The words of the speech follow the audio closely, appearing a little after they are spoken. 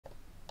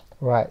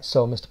Right,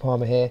 so Mr.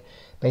 Palmer here.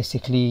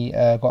 Basically,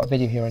 got a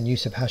video here on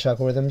use of hash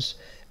algorithms.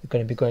 We're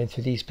going to be going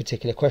through these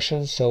particular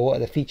questions. So what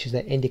are the features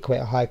that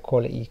indicate a high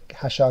quality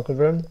hash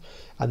algorithm?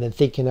 And then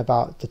thinking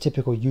about the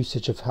typical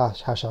usage of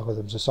hash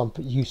algorithms or some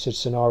usage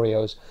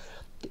scenarios.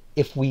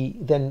 If we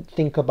then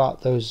think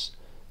about those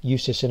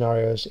usage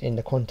scenarios in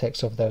the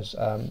context of those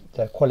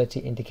the quality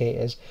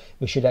indicators,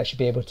 we should actually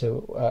be able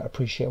to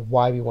appreciate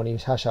why we want to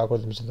use hash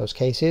algorithms in those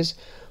cases.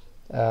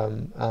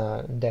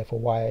 And therefore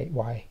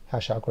why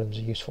hash algorithms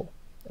are useful.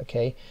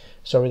 Okay,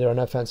 sorry there are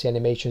no fancy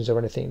animations or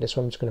anything. This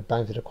one I'm just going to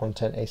bang through the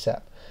content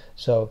ASAP.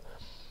 So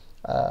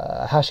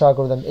a hash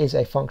algorithm is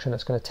a function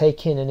that's going to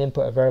take in and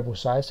input a variable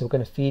size. So we're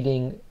going to feed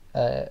in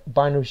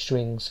binary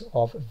strings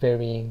of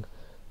varying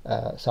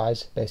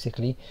size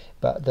basically,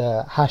 but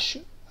the hash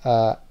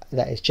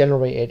that is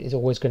generated is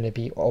always going to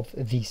be of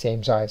the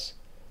same size.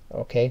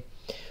 Okay,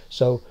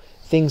 so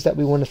things that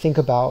we want to think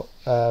about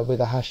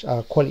with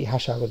a quality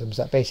hash algorithms,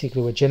 that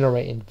basically we're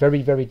generating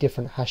very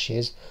different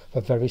hashes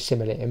for very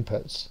similar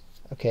inputs.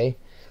 Okay,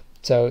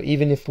 so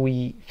even if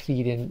we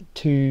feed in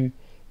two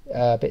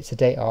bits of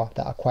data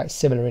that are quite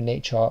similar in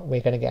nature,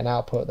 we're going to get an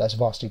output that's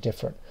vastly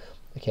different.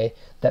 Okay,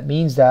 that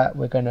means that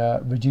we're going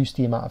to reduce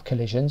the amount of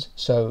collisions,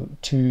 so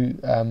two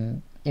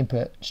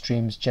input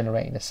streams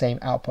generating the same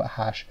output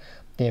hash,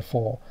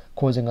 therefore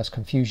causing us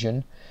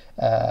confusion.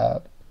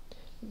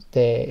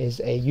 There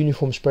is a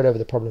uniform spread over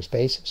the problem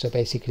space, so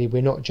basically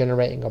we're not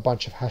generating a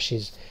bunch of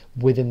hashes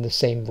within the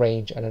same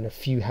range and then a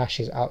few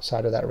hashes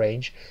outside of that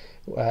range.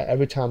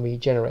 Every time we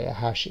generate a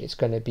hash, it's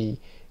going to be,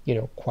 you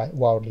know, quite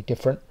wildly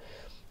different.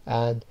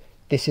 And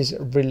this is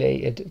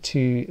related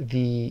to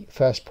the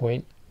first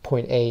point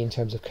A in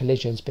terms of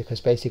collisions, because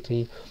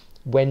basically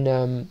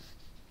when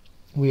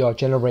we are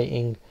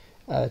generating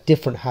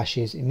different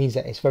hashes, it means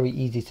that it's very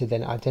easy to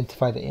then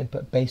identify the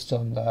input based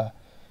on the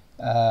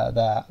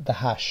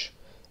hash.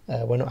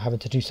 We're not having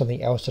to do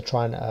something else to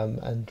try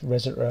and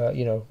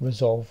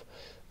resolve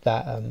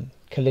that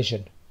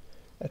collision.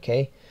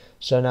 Okay,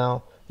 so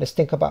now let's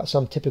think about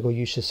some typical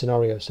usage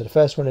scenarios. So the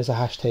first one is a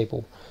hash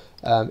table.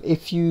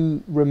 If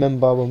you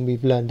remember when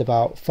we've learned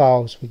about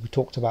files, we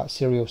talked about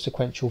serial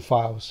sequential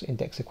files,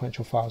 index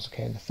sequential files.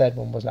 Okay, and the third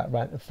one was like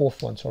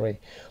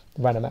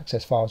random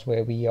access files,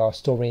 where we are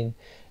storing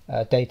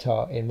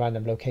data in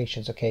random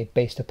locations. Okay,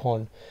 based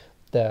upon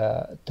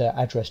the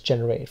address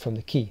generated from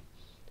the key.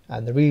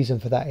 And the reason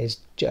for that is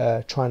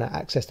trying to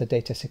access the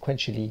data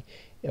sequentially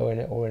or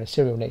in a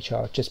serial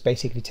nature just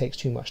basically takes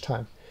too much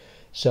time.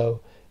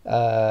 So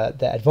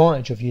the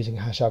advantage of using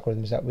a hash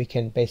algorithm is that we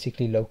can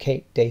basically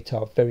locate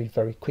data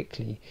very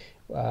quickly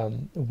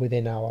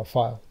within our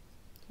file.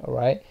 All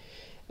right.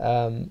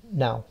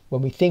 Now,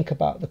 when we think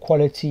about the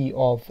quality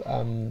of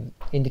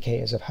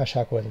indicators of hash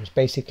algorithms,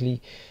 basically,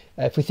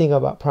 if we think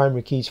about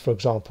primary keys, for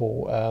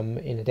example,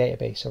 in a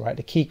database, all right,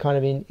 the key kind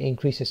of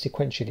increases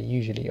sequentially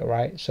usually, all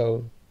right.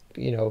 So,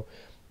 you know,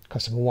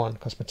 customer 1,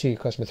 customer 2,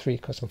 customer 3,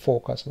 customer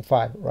 4, customer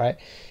 5, right?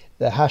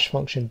 The hash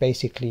function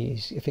basically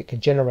is if it can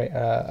generate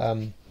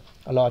a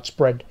large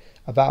spread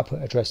of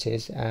output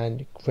addresses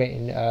and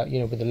creating,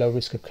 with a low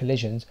risk of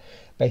collisions,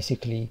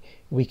 basically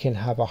we can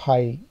have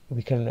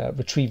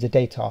retrieve the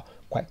data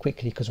quite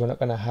quickly, because we're not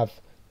going to have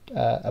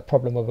a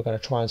problem where we're going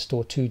to try and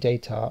store two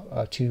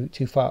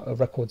file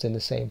records in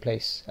the same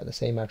place at the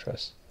same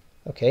address.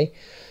 Okay,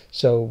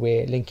 so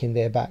we're linking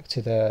there back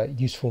to the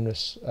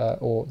usefulness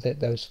or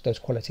those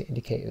quality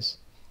indicators.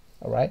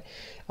 All right,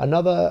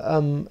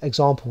 another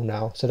example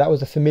now. So that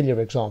was a familiar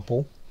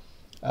example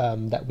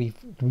that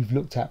we've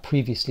looked at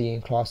previously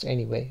in class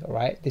anyway. All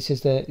right, this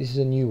is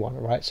a new one.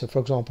 All right, so for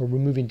example,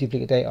 removing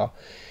duplicate data.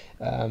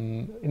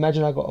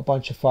 Imagine I got a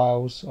bunch of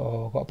files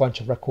or got a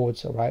bunch of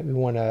records. All right, we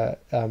want to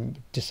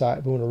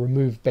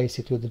remove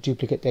basically all the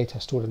duplicate data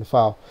stored in the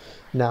file.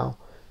 Now,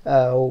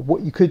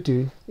 what you could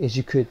do is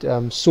you could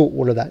sort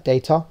all of that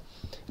data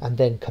and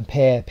then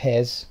compare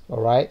pairs. All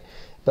right,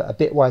 but a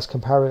bit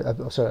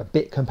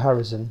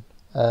comparison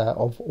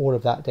of all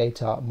of that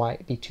data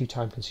might be too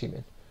time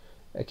consuming.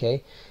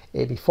 Okay,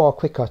 it'd be far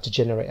quicker to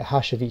generate a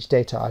hash of each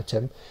data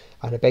item,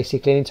 and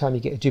basically anytime you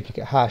get a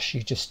duplicate hash,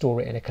 you just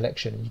store it in a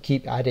collection and you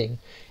keep adding.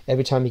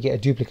 Every time you get a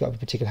duplicate of a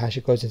particular hash,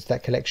 it goes into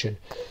that collection.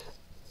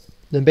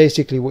 Then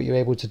basically what you're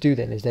able to do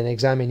then is then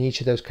examine each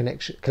of those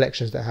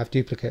collections that have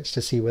duplicates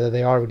to see whether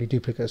they are really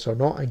duplicates or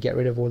not, and get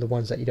rid of all the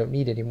ones that you don't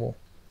need anymore.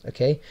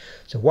 Okay,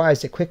 so why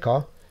is it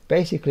quicker?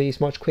 Basically it's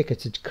much quicker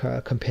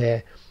to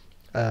compare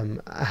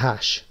a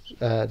hash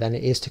than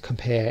it is to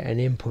compare an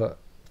input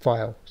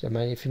file. So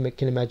if you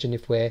can imagine,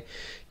 if we're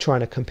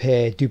trying to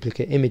compare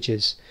duplicate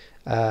images,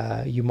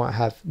 you might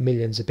have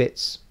millions of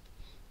bits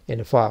in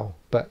a file,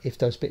 but if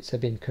those bits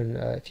have been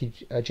if you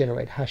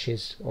generate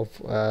hashes of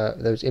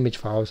those image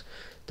files,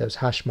 those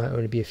hash might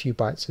only be a few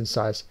bytes in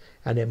size,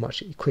 and they're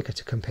much quicker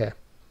to compare.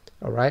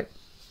 All right,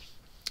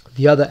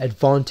 the other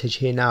advantage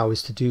here now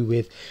is to do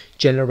with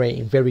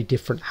generating very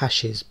different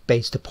hashes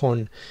based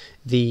upon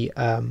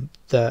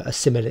a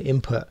similar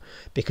input,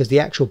 because the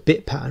actual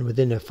bit pattern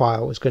within a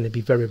file is going to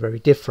be very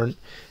different,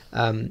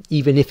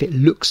 even if it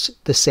looks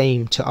the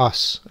same to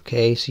us.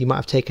 Okay, so you might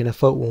have taken a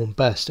photo on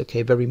burst,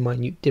 okay, very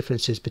minute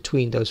differences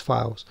between those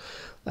files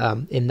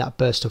in that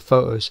burst of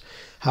photos.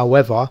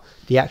 However,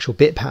 the actual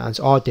bit patterns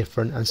are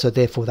different, and so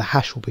therefore the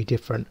hash will be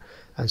different,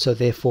 and so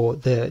therefore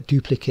the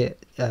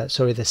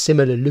the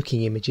similar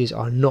looking images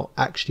are not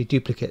actually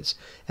duplicates,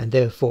 and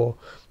therefore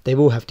they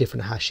will have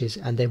different hashes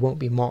and they won't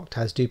be marked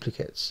as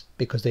duplicates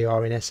because they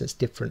are in essence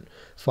different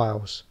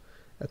files.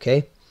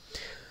 Okay,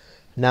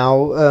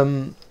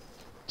 now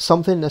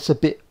something that's a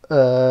bit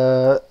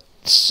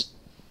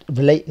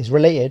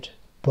related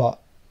but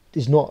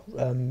is not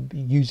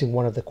using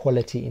one of the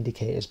quality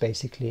indicators,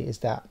 basically, is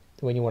that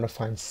when you want to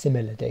find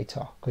similar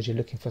data because you're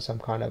looking for some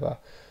kind of a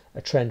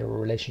trend or a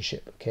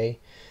relationship. Okay,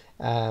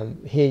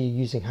 here you're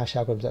using hash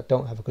algorithms that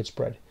don't have a good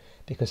spread,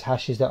 because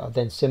hashes that are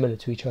then similar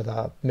to each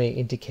other may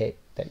indicate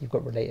that you've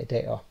got related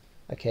data.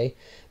 Okay,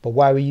 but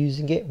why are we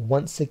using it?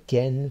 Once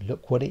again,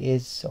 look what it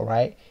is. All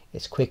right,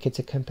 it's quicker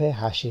to compare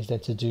hashes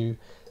than to do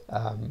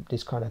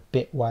this kind of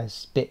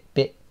bitwise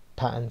bit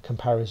pattern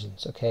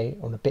comparisons, okay,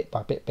 on a bit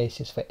by bit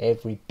basis for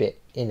every bit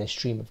in a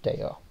stream of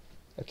data.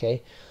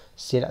 Okay,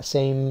 see that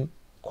same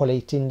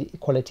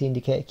quality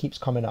indicator keeps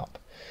coming up.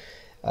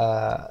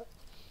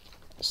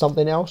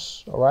 Something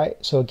else, all right,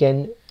 so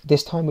again,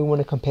 this time we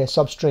want to compare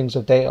substrings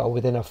of data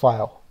within a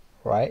file,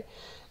 right?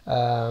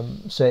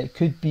 So it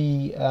could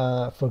be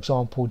for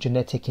example,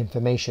 genetic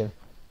information.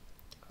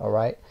 All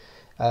right,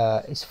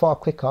 it's far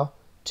quicker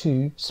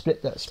to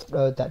split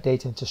that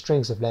data into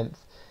strings of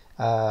length.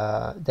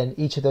 Then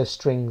each of those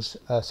strings,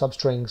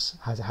 substrings,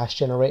 has a hash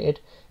generated,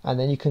 and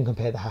then you can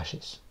compare the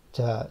hashes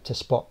to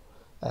spot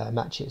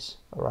matches.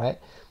 All right,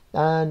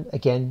 and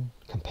again,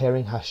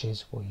 comparing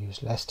hashes will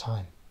use less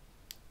time.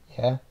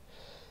 Yeah.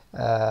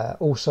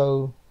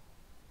 Also,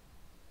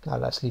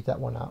 let's leave that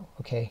one out.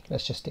 Okay,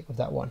 let's just stick with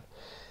that one.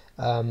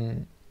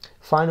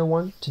 Final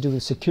one to do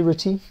with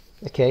security.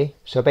 Okay,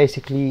 so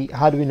basically,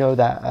 how do we know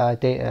that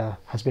data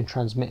has been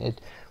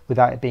transmitted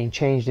without it being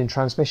changed in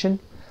transmission?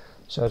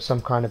 So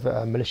some kind of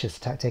a malicious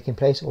attack taking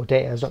place, or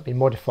data has not been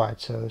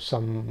modified. So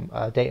some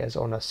data is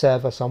on a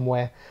server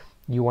somewhere,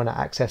 you want to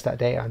access that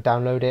data and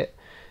download it.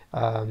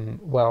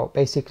 Well,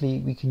 basically,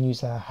 we can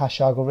use a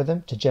hash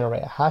algorithm to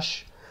generate a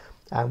hash,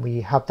 and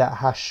we have that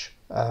hash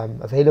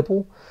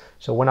available.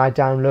 So when I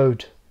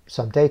download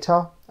some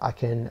data, I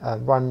can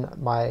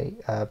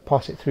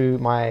pass it through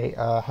my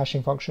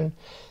hashing function,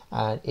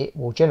 and it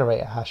will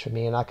generate a hash for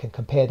me, and I can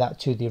compare that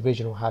to the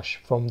original hash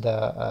from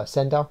the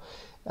sender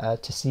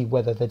to see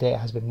whether the data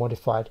has been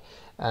modified.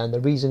 And the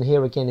reason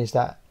here again is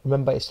that,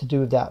 remember, it's to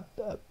do with that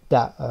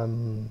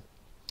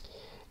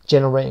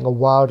generating a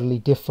wildly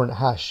different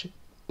hash,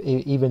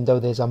 even though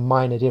there's a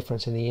minor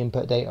difference in the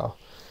input data.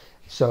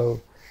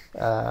 So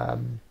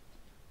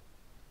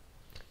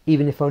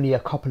even if only a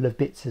couple of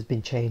bits has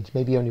been changed,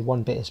 maybe only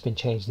one bit has been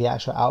changed, the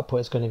actual output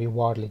is going to be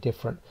wildly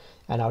different,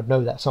 and I would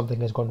know that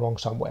something has gone wrong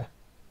somewhere.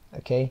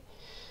 Okay,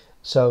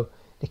 so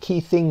the key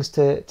things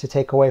to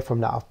take away from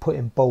that I've put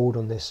in bold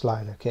on this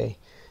slide. Okay,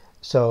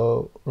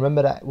 so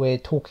remember that we're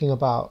talking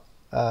about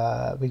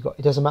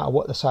it doesn't matter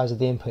what the size of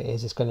the input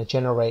is, it's going to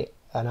generate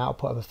an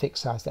output of a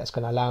fixed size that's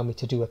going to allow me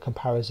to do a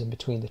comparison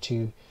between the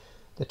two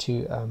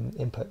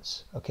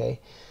inputs. Okay,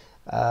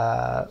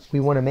 we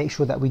want to make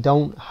sure that we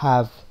don't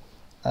have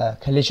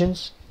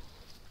collisions.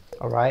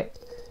 All right,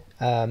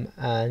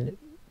 and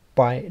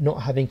by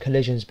not having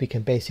collisions, we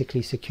can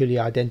basically securely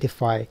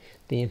identify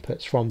the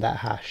inputs from that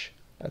hash.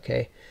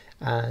 Okay,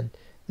 and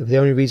the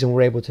only reason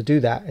we're able to do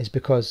that is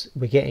because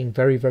we're getting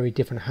very, very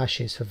different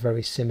hashes for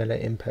very similar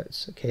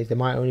inputs. Okay, there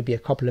might only be a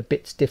couple of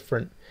bits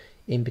different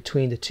in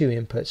between the two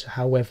inputs,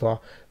 however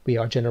we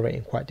are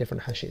generating quite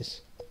different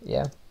hashes.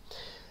 Yeah,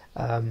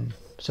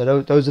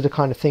 so those are the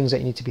kind of things that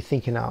you need to be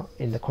thinking out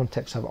in the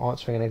context of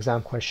answering an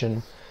exam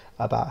question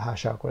about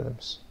hash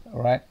algorithms.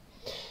 All right,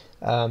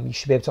 you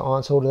should be able to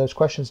answer all of those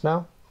questions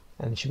now,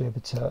 and you should be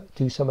able to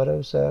do some of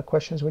those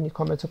questions when you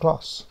come into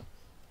class.